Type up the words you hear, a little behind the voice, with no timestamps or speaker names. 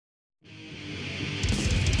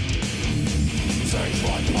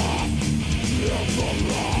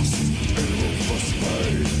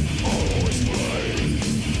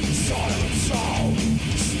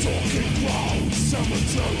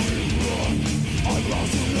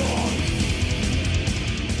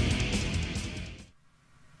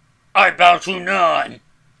I bow to none.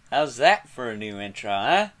 How's that for a new intro,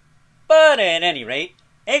 huh? But at any rate,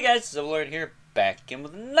 hey guys, it's Overlord here, back again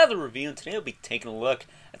with another review, and today we'll be taking a look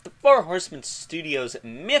at the Four Horsemen Studios'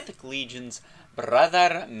 Mythic Legion's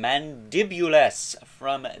Brother Mandibulus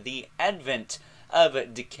from the Advent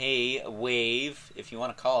of Decay wave, if you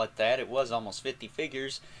want to call it that. It was almost 50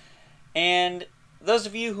 figures. And those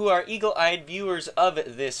of you who are eagle-eyed viewers of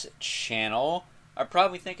this channel are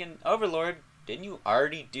probably thinking, Overlord, didn't you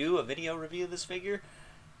already do a video review of this figure?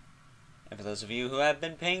 And for those of you who have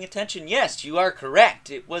been paying attention, yes, you are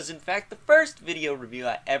correct. It was in fact the first video review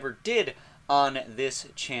I ever did on this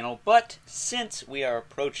channel. But since we are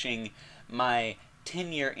approaching my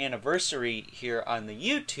 10-year anniversary here on the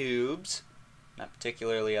YouTubes, not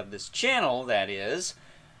particularly of this channel, that is,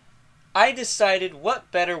 I decided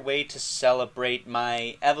what better way to celebrate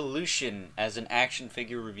my evolution as an action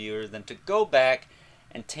figure reviewer than to go back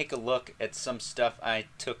and take a look at some stuff I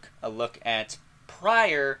took a look at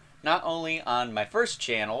prior, not only on my first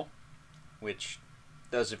channel, which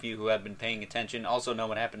those of you who have been paying attention also know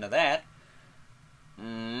what happened to that,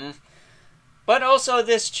 but also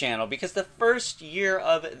this channel, because the first year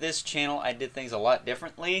of this channel I did things a lot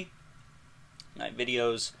differently. My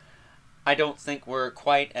videos, I don't think were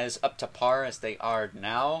quite as up to par as they are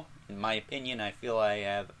now. In my opinion, I feel I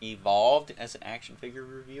have evolved as an action figure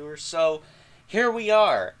reviewer. So here we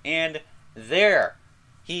are, and there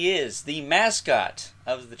he is, the mascot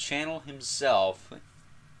of the channel himself,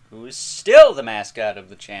 who is still the mascot of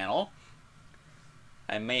the channel.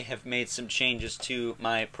 I may have made some changes to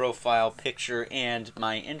my profile picture and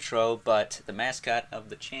my intro, but the mascot of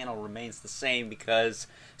the channel remains the same because,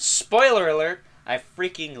 spoiler alert, I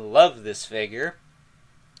freaking love this figure.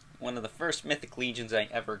 One of the first Mythic Legions I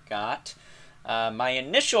ever got. My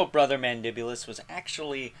initial Brother Mandibulus was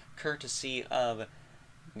actually courtesy of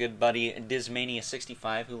good buddy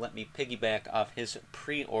Dismania65, who let me piggyback off his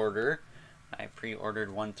pre-order. I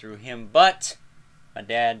pre-ordered one through him, but my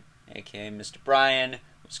dad, aka Mr. Brian,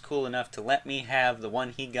 was cool enough to let me have the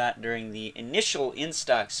one he got during the initial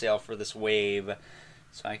in-stock sale for this wave,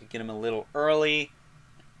 so I could get him a little early,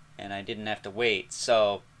 and I didn't have to wait.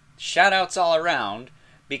 So, shout-outs all around,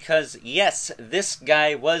 because yes, this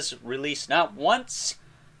guy was released not once,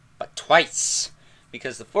 but twice.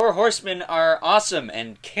 Because the Four Horsemen are awesome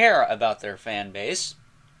and care about their fan base.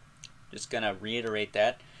 Just gonna reiterate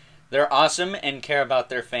that. They're awesome and care about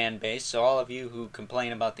their fan base, so all of you who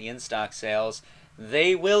complain about the in-stock sales,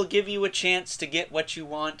 they will give you a chance to get what you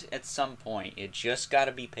want at some point. You just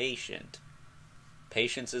gotta be patient.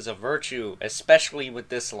 Patience is a virtue, especially with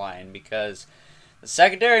this line, because the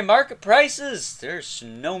secondary market prices, there's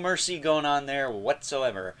no mercy going on there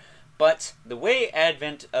whatsoever. But the way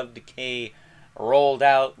Advent of Decay rolled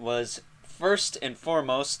out was, first and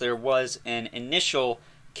foremost, there was an initial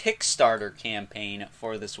Kickstarter campaign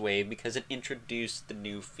for this wave because it introduced the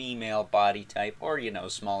new female body type, or, you know,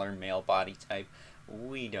 smaller male body type.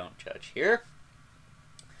 We don't judge here.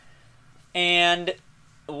 And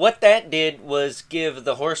what that did was give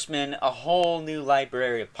the Horsemen a whole new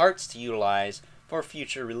library of parts to utilize for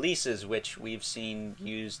future releases, which we've seen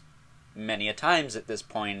used many a times at this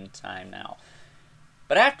point in time now.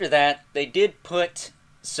 But after that, they did put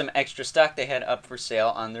some extra stock they had up for sale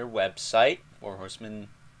on their website, Four Horsemen,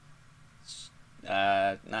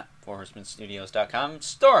 not FourHorsemenStudios.com,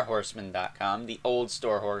 StoreHorsemen.com, the old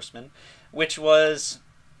Store Horsemen, which was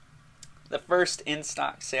the first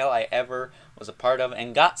in-stock sale I ever was a part of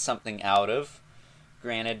and got something out of.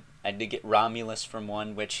 Granted, I did get Romulus from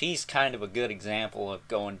one, which he's kind of a good example of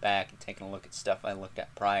going back and taking a look at stuff I looked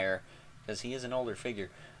at prior, because he is an older figure.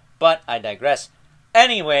 But I digress.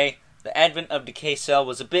 Anyway, the Advent of Decay sale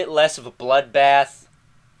was a bit less of a bloodbath.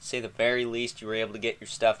 To say the very least, you were able to get your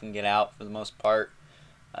stuff and get out for the most part.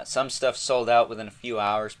 Some stuff sold out within a few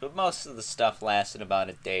hours, but most of the stuff lasted about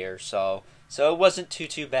a day or so. So it wasn't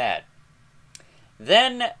too bad.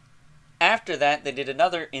 Then, after that, they did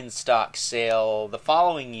another in-stock sale the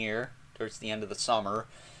following year, towards the end of the summer.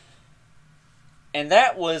 And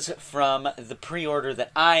that was from the pre-order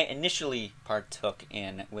that I initially partook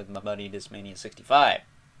in with my buddy Dismania65.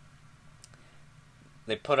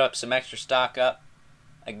 They put up some extra stock up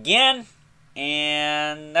again,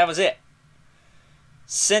 and that was it.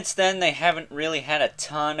 Since then, they haven't really had a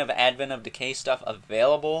ton of Advent of Decay stuff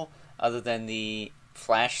available, other than the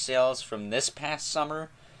flash sales from this past summer.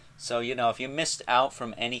 So, you know, if you missed out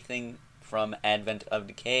from anything from Advent of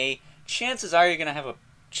Decay, chances are you're going to have a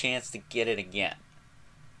chance to get it again,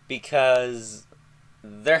 because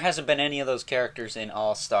there hasn't been any of those characters in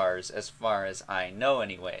All-Stars as far as I know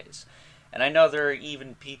anyways. And I know there are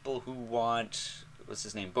even people who want, what's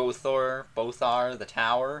his name, Bothar the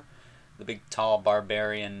Tower, the big tall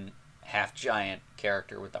barbarian half-giant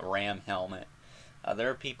character with a ram helmet.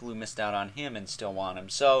 There are people who missed out on him and still want him.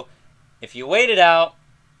 So if you wait it out,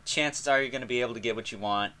 chances are you're going to be able to get what you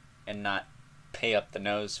want and not pay up the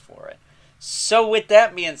nose for it. So with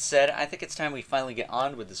that being said, I think it's time we finally get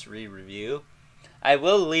on with this re-review. I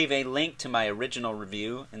will leave a link to my original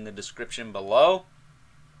review in the description below,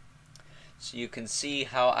 so you can see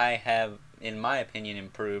how I have, in my opinion,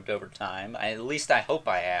 improved over time. At least I hope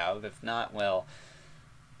I have. If not, well,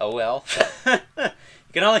 oh well. You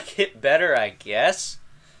can only get better, I guess.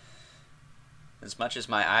 As much as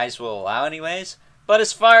my eyes will allow anyways. But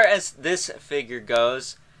as far as this figure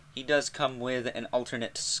goes, he does come with an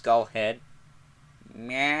alternate skull head.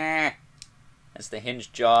 Meh. Has the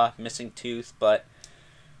hinged jaw, missing tooth, but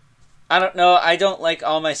I don't know. I don't like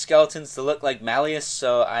all my skeletons to look like Malleus,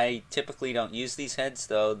 so I typically don't use these heads,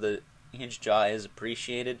 though the hinged jaw is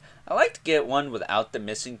appreciated. I like to get one without the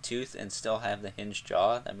missing tooth and still have the hinged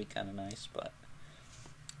jaw. That'd be kind of nice, but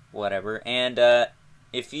whatever. And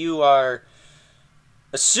if you are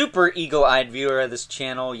a super eagle-eyed viewer of this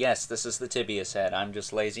channel, yes, this is the Tibius head. I'm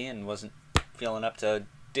just lazy and wasn't feeling up to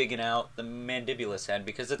digging out the Mandibulus head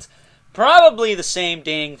because it's probably the same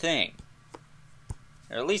dang thing.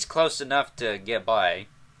 Or at least close enough to get by.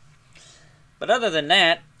 But other than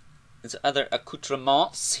that, his other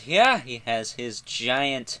accoutrements here, he has his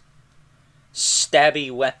giant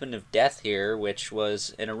stabby weapon of death here, which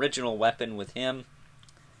was an original weapon with him.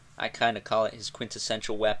 I kind of call it his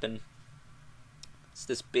quintessential weapon. It's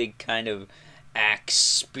this big kind of axe,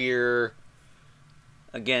 spear,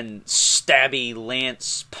 again, stabby,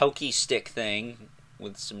 lance, pokey stick thing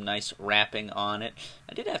with some nice wrapping on it.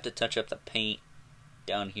 I did have to touch up the paint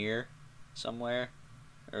down here somewhere.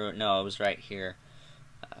 Or no, it was right here.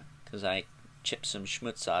 Because I chipped some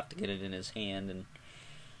schmutz off to get it in his hand, and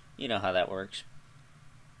you know how that works.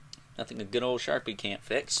 Nothing a good old Sharpie can't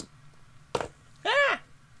fix. Ah!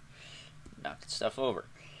 Knocking stuff over.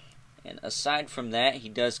 And aside from that, he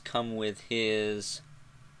does come with his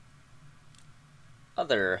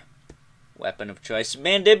other weapon of choice.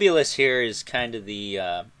 Mandibulus here is kind of the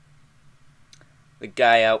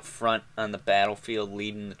guy out front on the battlefield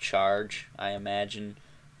leading the charge, I imagine.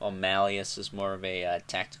 While Malleus is more of a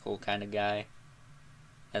tactical kind of guy.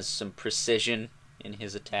 Has some precision in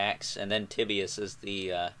his attacks. And then Tibius is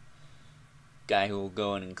the guy who will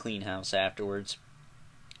go in and clean house afterwards.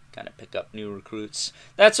 Kind of pick up new recruits.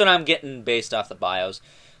 That's what I'm getting based off the bios.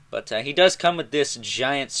 But he does come with this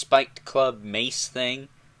giant spiked club mace thing,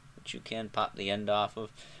 which you can pop the end off of.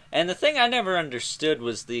 And the thing I never understood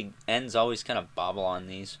was the ends always kind of bobble on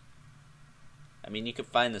these. I mean, you can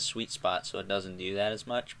find the sweet spot so it doesn't do that as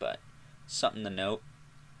much, but something to note.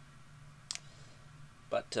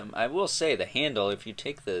 But I will say the handle, if you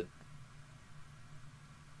take the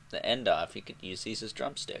end off, you could use these as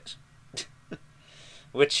drumsticks.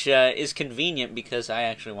 Which is convenient because I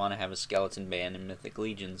actually want to have a skeleton band in Mythic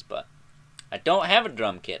Legions, but I don't have a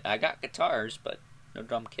drum kit. I got guitars, but no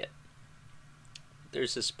drum kit.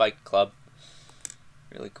 There's a spiked club.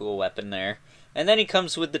 Really cool weapon there. And then he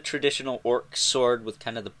comes with the traditional orc sword with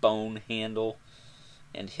kind of the bone handle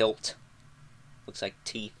and hilt. Looks like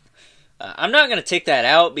teeth. I'm not going to take that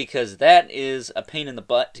out because that is a pain in the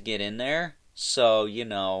butt to get in there. So, you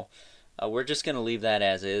know, we're just going to leave that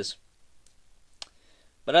as is.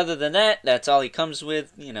 But other than that, that's all he comes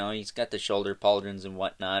with. You know, he's got the shoulder pauldrons and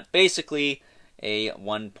whatnot. Basically a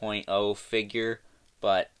 1.0 figure,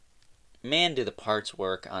 but man, do the parts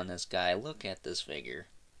work on this guy. Look at this figure.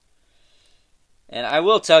 And I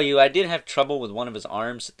will tell you, I did have trouble with one of his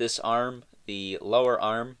arms. This arm, the lower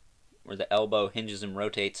arm, where the elbow hinges and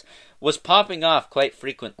rotates, was popping off quite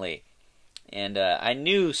frequently. And I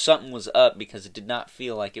knew something was up because it did not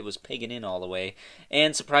feel like it was pegging in all the way.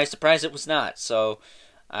 And surprise, surprise, it was not. So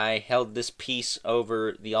I held this piece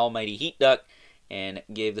over the almighty heat duct and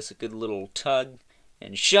gave this a good little tug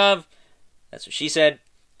and shove. That's what she said.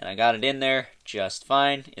 And I got it in there just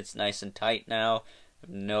fine. It's nice and tight now.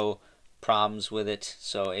 No problems with it.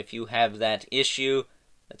 So if you have that issue,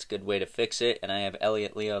 that's a good way to fix it. And I have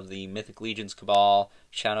Elliot Lee of the Mythic Legions Cabal.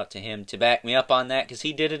 Shout out to him to back me up on that because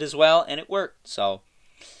he did it as well and it worked. So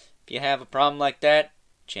if you have a problem like that,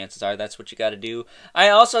 chances are that's what you got to do. I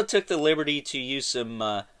also took the liberty to use some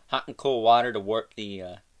hot and cold water to warp the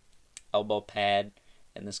elbow pad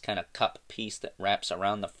and this kind of cup piece that wraps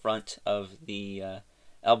around the front of the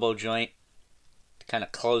elbow joint to kind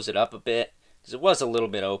of close it up a bit because it was a little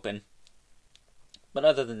bit open. But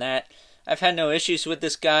other than that, I've had no issues with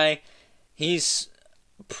this guy. He's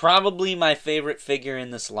probably my favorite figure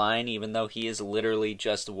in this line, even though he is literally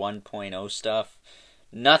just 1.0 stuff.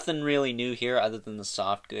 Nothing really new here other than the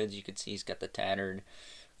soft goods. You can see he's got the tattered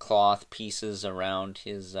cloth pieces around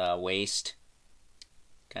his waist.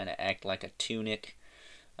 Kind of act like a tunic.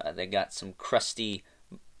 They got some crusty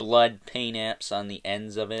blood paint apps on the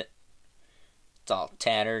ends of it. It's all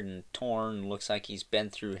tattered and torn. Looks like he's been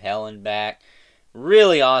through hell and back.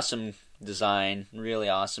 Really awesome design. Really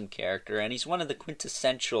awesome character. And he's one of the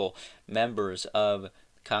quintessential members of the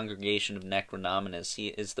Congregation of Necronominus. He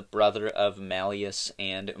is the brother of Malleus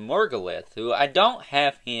and Morgulith, who I don't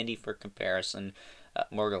have handy for comparison.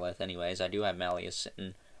 Morgulith, anyways. I do have Malleus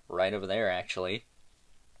sitting right over there, actually.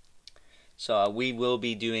 So we will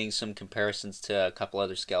be doing some comparisons to a couple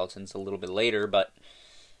other skeletons a little bit later, but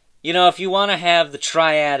you know, if you want to have the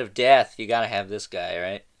triad of death, you got to have this guy,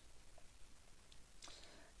 right?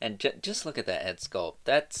 And just look at that head sculpt.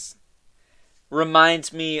 That's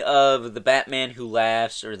reminds me of the Batman Who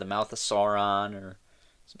Laughs or the Mouth of Sauron or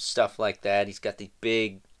some stuff like that. He's got the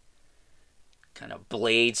big kind of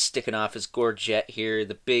blades sticking off his gorget here,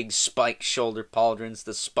 the big spiked shoulder pauldrons,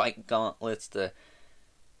 the spiked gauntlets, the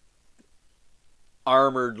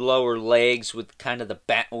armored lower legs with kind of the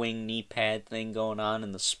Batwing knee pad thing going on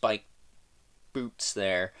and the spiked boots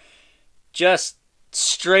there. Just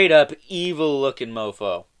straight up evil looking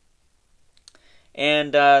mofo.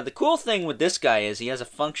 And the cool thing with this guy is he has a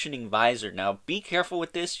functioning visor. Now be careful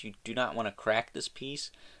with this. You do not want to crack this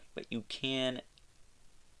piece, but you can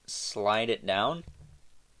slide it down.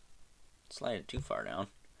 Slide it too far down.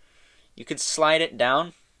 You could slide it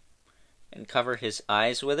down and cover his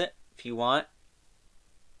eyes with it if you want,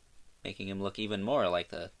 making him look even more like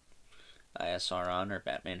the Sauron or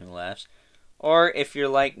Batman Who Laughs. Or if you're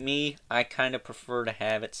like me, I kind of prefer to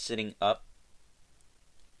have it sitting up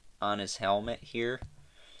on his helmet here.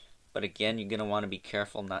 But again, you're going to want to be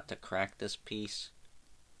careful not to crack this piece.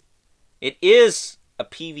 It is a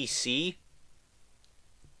PVC,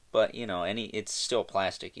 but you know, it's still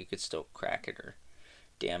plastic. You could still crack it or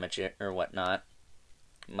damage it or whatnot.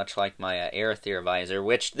 Much like my Aether visor,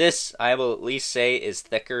 which this, I will at least say, is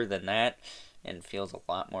thicker than that and feels a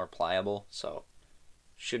lot more pliable, so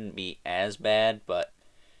shouldn't be as bad, but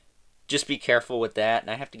just be careful with that.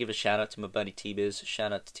 And I have to give a shout out to my buddy T-Biz.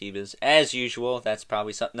 Shout out to T-Biz. As usual, that's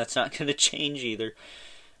probably something that's not going to change either.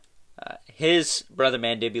 His brother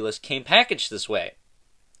Mandibulus came packaged this way,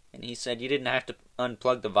 and he said you didn't have to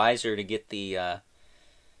unplug the visor to get the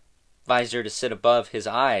visor to sit above his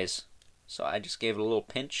eyes. So I just gave it a little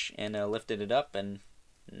pinch and lifted it up, and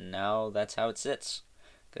now that's how it sits.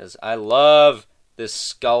 Because I love this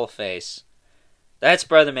skull face. That's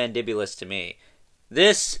Brother Mandibulus to me.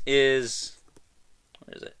 This is...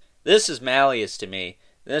 where is it? This is Malleus to me.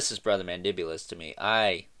 This is Brother Mandibulus to me.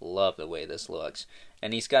 I love the way this looks.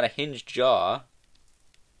 And he's got a hinged jaw,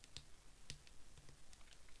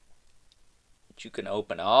 which you can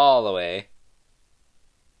open all the way.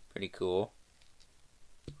 Pretty cool.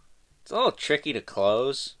 It's a little tricky to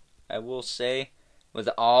close, I will say, with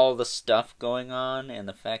all the stuff going on and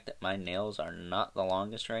the fact that my nails are not the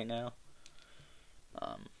longest right now.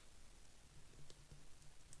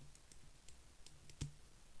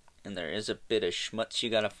 And there is a bit of schmutz you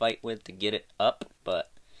gotta fight with to get it up,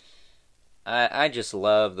 but I just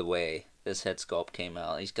love the way this head sculpt came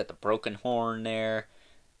out. He's got the broken horn there,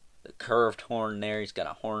 the curved horn there. He's got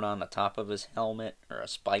a horn on the top of his helmet, or a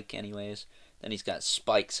spike anyways. Then he's got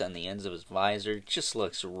spikes on the ends of his visor. It just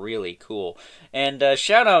looks really cool. And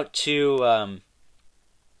shout out to,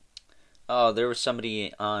 there was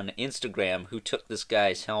somebody on Instagram who took this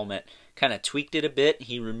guy's helmet, kind of tweaked it a bit.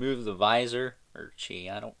 He removed the visor, or she,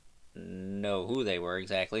 I don't know who they were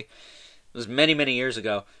exactly. It was many, many years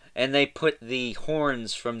ago. And they put the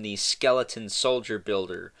horns from the skeleton soldier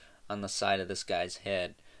builder on the side of this guy's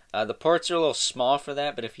head. The ports are a little small for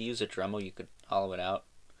that, but if you use a Dremel, you could hollow it out.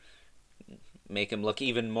 Make him look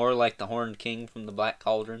even more like the Horned King from the Black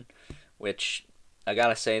Cauldron, which I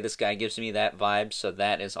gotta say, this guy gives me that vibe, so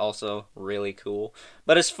that is also really cool.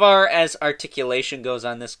 But as far as articulation goes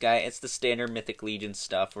on this guy, it's the standard Mythic Legion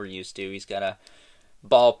stuff we're used to. He's got a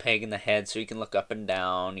ball peg in the head so he can look up and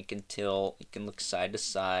down, he can tilt, he can look side to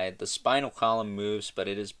side. The spinal column moves, but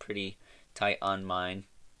it is pretty tight on mine.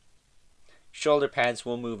 Shoulder pads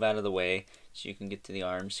will move out of the way, so you can get to the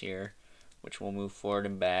arms here, which will move forward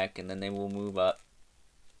and back, and then they will move up,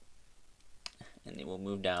 and they will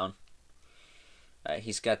move down.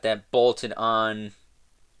 He's got that bolted on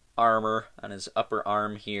armor on his upper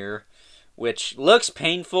arm here, which looks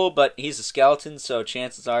painful, but he's a skeleton, so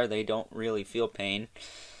chances are they don't really feel pain.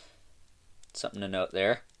 Something to note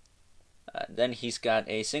there. Then he's got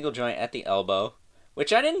a single joint at the elbow,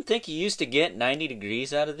 which I didn't think you used to get 90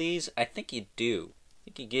 degrees out of these. I think you do.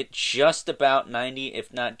 You could get just about 90,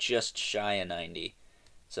 if not just shy of 90.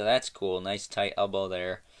 So that's cool. Nice tight elbow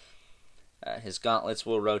there. His gauntlets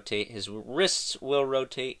will rotate. His wrists will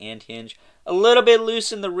rotate and hinge. A little bit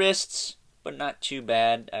loose in the wrists, but not too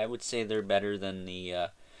bad. I would say they're better than the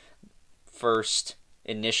first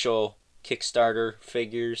initial Kickstarter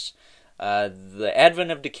figures. The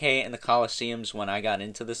advent of Decay and the Colosseums when I got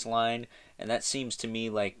into this line, and that seems to me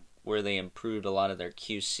like where they improved a lot of their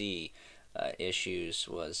QC issues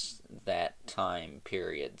was that time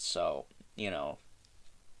period. So, you know,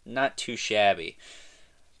 not too shabby.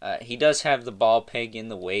 He does have the ball peg in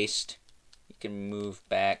the waist. You can move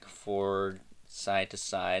back, forward, side to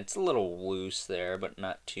side. It's a little loose there, but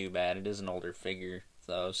not too bad. It is an older figure,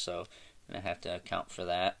 though, so I'm going to have to account for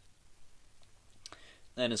that.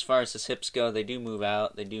 Then as far as his hips go, they do move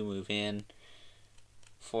out. They do move in.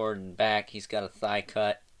 Forward and back. He's got a thigh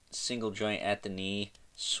cut, single joint at the knee,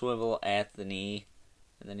 swivel at the knee,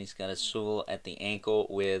 and then he's got a swivel at the ankle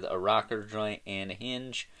with a rocker joint and a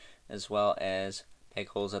hinge, as well as peg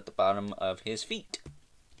holes at the bottom of his feet.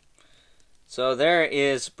 So there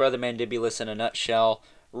is Brother Mandibulus in a nutshell.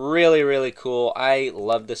 Really, really cool. I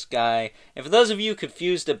love this guy. And for those of you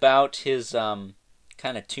confused about his kind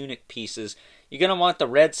of tunic pieces, you're going to want the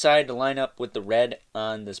red side to line up with the red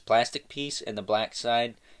on this plastic piece and the black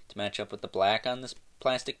side to match up with the black on this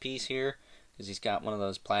plastic piece here, because he's got one of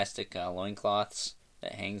those plastic loincloths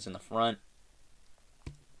that hangs in the front.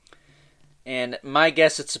 And my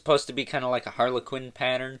guess, it's supposed to be kind of like a Harlequin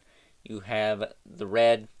pattern. You have the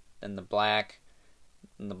red and the black,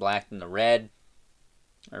 and the black and the red,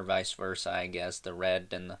 or vice versa, I guess. The red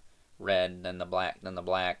and the red, then the black, then the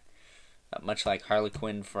black. Much like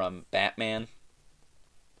Harlequin from Batman.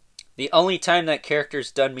 The only time that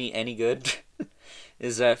character's done me any good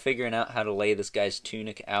is figuring out how to lay this guy's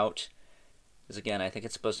tunic out. Because again, I think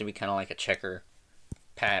it's supposed to be kind of like a checker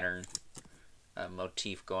pattern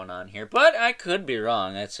motif going on here, but I could be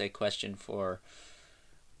wrong. That's a question for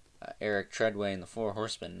Eric Treadway and the Four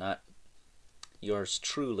Horsemen, not yours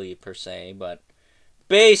truly per se, but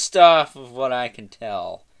based off of what I can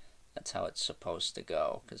tell, that's how it's supposed to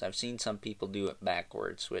go. Because I've seen some people do it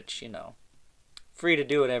backwards, which, you know, free to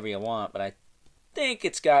do whatever you want, but I think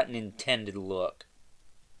it's got an intended look.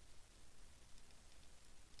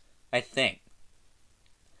 I think.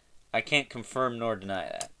 I can't confirm nor deny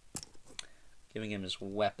that. Giving him his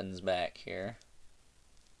weapons back here.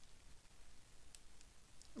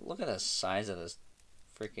 Look at the size of this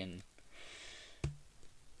freaking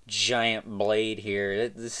giant blade here.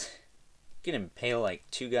 This can impale like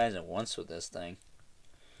two guys at once with this thing.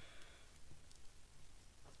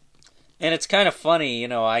 And it's kind of funny, you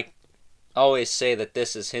know, I always say that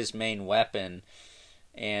this is his main weapon,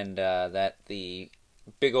 and that the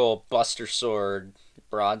big old Buster Sword,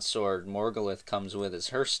 broadsword Morgulith comes with as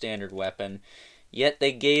her standard weapon, yet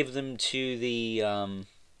they gave them to the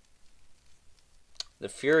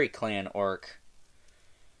Fury Clan orc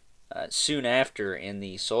soon after in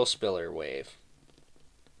the Soul Spiller wave.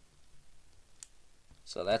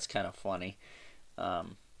 So that's kind of funny.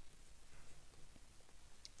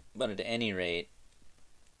 But at any rate,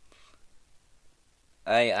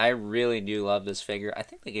 I really do love this figure. I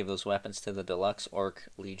think they gave those weapons to the Deluxe Orc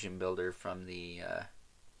Legion builder from the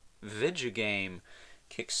video game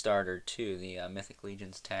Kickstarter too, the Mythic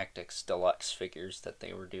Legion's Tactics Deluxe figures that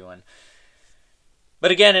they were doing.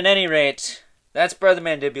 But again, at any rate, that's Brother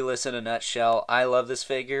Mandibulus in a nutshell. I love this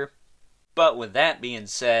figure. But with that being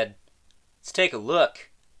said, let's take a look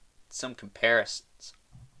at some comparisons.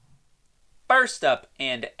 First up,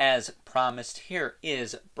 and as promised, here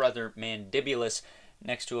is Brother Mandibulus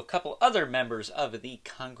next to a couple other members of the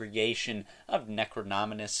congregation of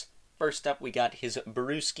Necronominus. First up, we got his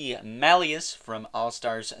Brewski Malleus from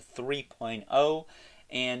All-Stars 3.0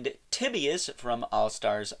 and Tibius from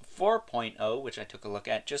All-Stars 4.0, which I took a look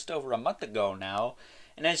at just over a month ago now.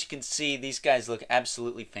 And as you can see, these guys look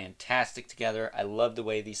absolutely fantastic together. I love the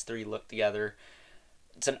way these three look together.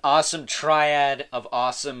 It's an awesome triad of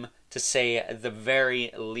awesome, to say the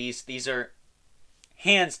very least. These are,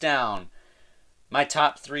 hands down, my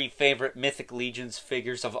top 3 favorite Mythic Legions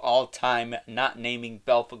figures of all time, not naming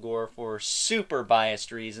Belphegor for super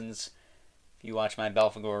biased reasons. If you watch my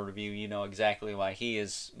Belphegor review, you know exactly why he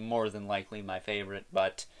is more than likely my favorite,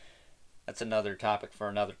 but that's another topic for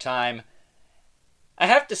another time. I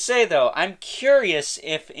have to say, though, I'm curious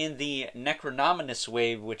if in the Necronominus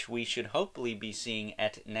wave, which we should hopefully be seeing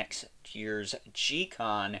at next year's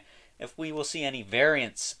G-Con, if we will see any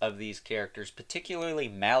variants of these characters, particularly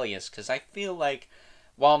Malleus, because I feel like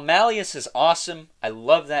while Malleus is awesome, I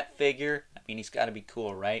love that figure. I mean, he's got to be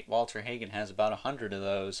cool, right? Walter Hagen has about 100 of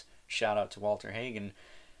those. shout out to Walter Hagen.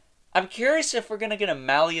 I'm curious if we're going to get a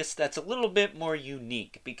Malleus that's a little bit more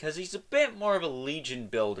unique, because he's a bit more of a Legion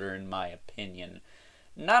builder in my opinion.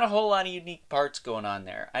 Not a whole lot of unique parts going on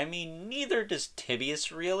there. I mean, neither does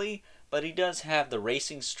Tibius really, but he does have the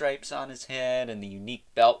racing stripes on his head and the unique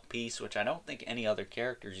belt piece, which I don't think any other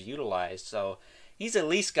characters utilize, so he's at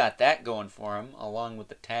least got that going for him, along with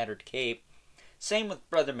the tattered cape. Same with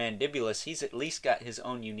Brother Mandibulus, he's at least got his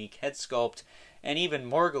own unique head sculpt, and even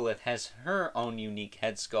Morgulith has her own unique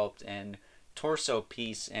head sculpt and torso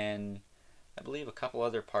piece, and I believe a couple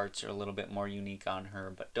other parts are a little bit more unique on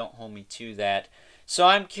her, but don't hold me to that. So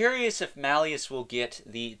I'm curious if Malleus will get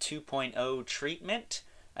the 2.0 treatment.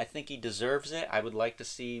 I think he deserves it. I would like to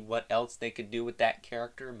see what else they could do with that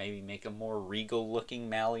character. Maybe make a more regal looking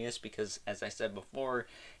Malleus, because as I said before,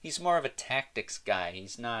 he's more of a tactics guy.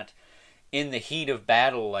 He's not in the heat of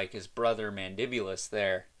battle like his brother Mandibulus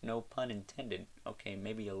there. No pun intended. Okay,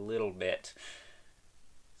 maybe a little bit.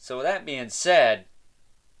 So with that being said,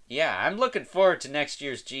 yeah, I'm looking forward to next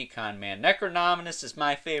year's G-Con, man. Necronominus is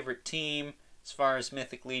my favorite team. As far as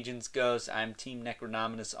Mythic Legions goes, I'm Team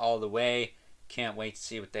Necronominus all the way. Can't wait to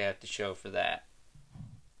see what they have to show for that.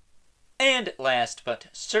 And last but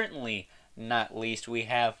certainly not least, we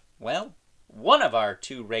have, well, one of our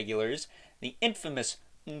two regulars, the infamous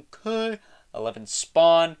Decay 11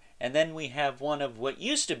 Spawn, and then we have one of what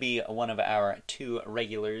used to be one of our two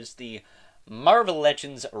regulars, the Marvel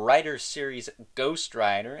Legends Rider Series Ghost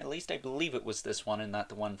Rider. At least I believe it was this one and not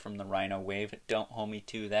the one from the Rhino Wave. Don't hold me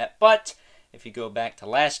to that. But if you go back to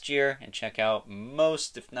last year and check out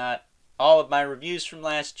most, if not all of my reviews from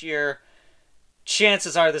last year,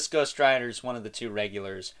 chances are this Ghost Rider is one of the two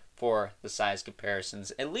regulars for the size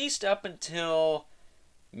comparisons, at least up until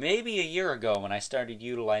maybe a year ago when I started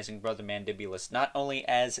utilizing Brother Mandibulus, not only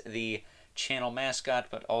as the channel mascot,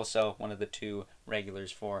 but also one of the two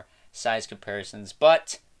regulars for size comparisons.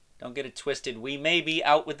 But don't get it twisted, we may be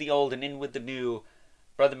out with the old and in with the new.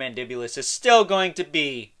 Brother Mandibulus is still going to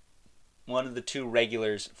be one of the two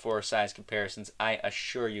regulars for size comparisons, I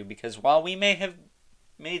assure you, because while we may have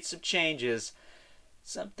made some changes,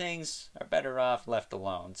 some things are better off left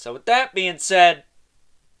alone. So with that being said,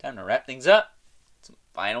 time to wrap things up. Some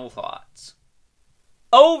final thoughts.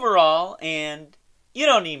 Overall, and you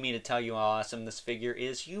don't need me to tell you how awesome this figure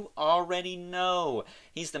is, you already know.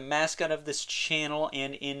 He's the mascot of this channel,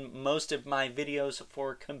 and in most of my videos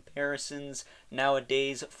for comparisons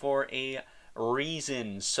nowadays for a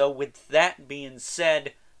reason. So with that being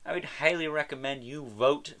said, I would highly recommend you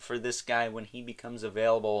vote for this guy when he becomes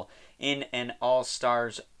available in an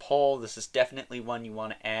All-Stars poll. This is definitely one you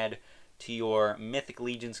want to add to your Mythic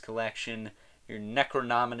Legions collection, your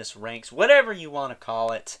Necronominus ranks, whatever you want to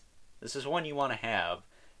call it. This is one you want to have.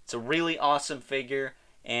 It's a really awesome figure,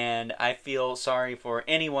 and I feel sorry for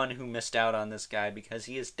anyone who missed out on this guy, because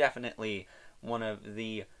he is definitely one of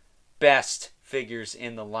the best figures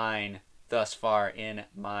in the line thus far, in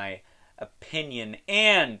my opinion.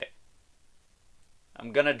 And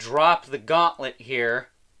I'm gonna drop the gauntlet here,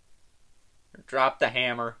 or drop the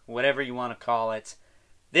hammer, whatever you want to call it.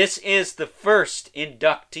 This is the first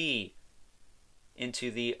inductee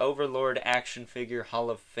into the Overlord Action Figure Hall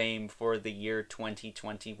of Fame for the year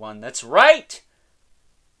 2021. That's right!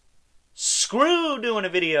 Screw doing a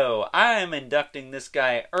video! I'm inducting this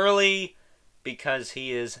guy early because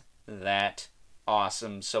he is that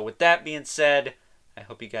awesome. So with that being said, I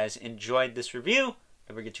hope you guys enjoyed this review.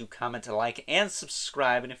 Don't forget to comment, like, and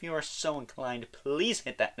subscribe. And if you are so inclined, please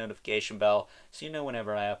hit that notification bell so you know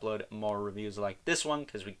whenever I upload more reviews like this one,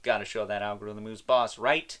 because we gotta show that algorithm who's boss,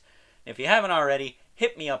 right? If you haven't already,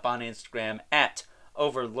 hit me up on Instagram at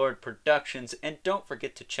Overlord Productions, and don't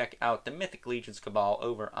forget to check out the Mythic Legions Cabal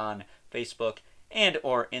over on Facebook and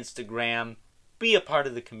or Instagram. Be a part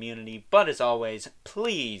of the community, but as always,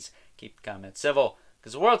 please keep the comments civil,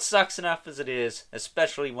 because the world sucks enough as it is,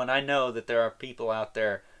 especially when I know that there are people out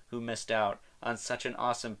there who missed out on such an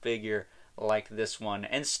awesome figure like this one.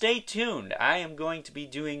 And stay tuned, I am going to be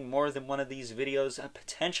doing more than one of these videos,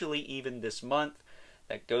 potentially even this month.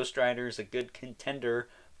 That Ghost Rider is a good contender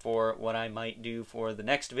for what I might do for the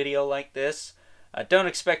next video like this. Don't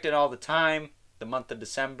expect it all the time. The month of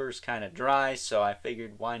December is kind of dry, so I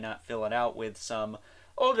figured why not fill it out with some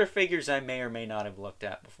older figures I may or may not have looked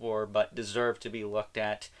at before, but deserve to be looked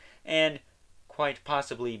at, and quite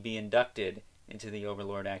possibly be inducted into the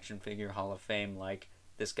Overlord Action Figure Hall of Fame like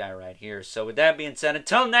this guy right here. So with that being said,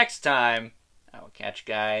 until next time, I will catch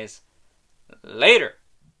you guys later.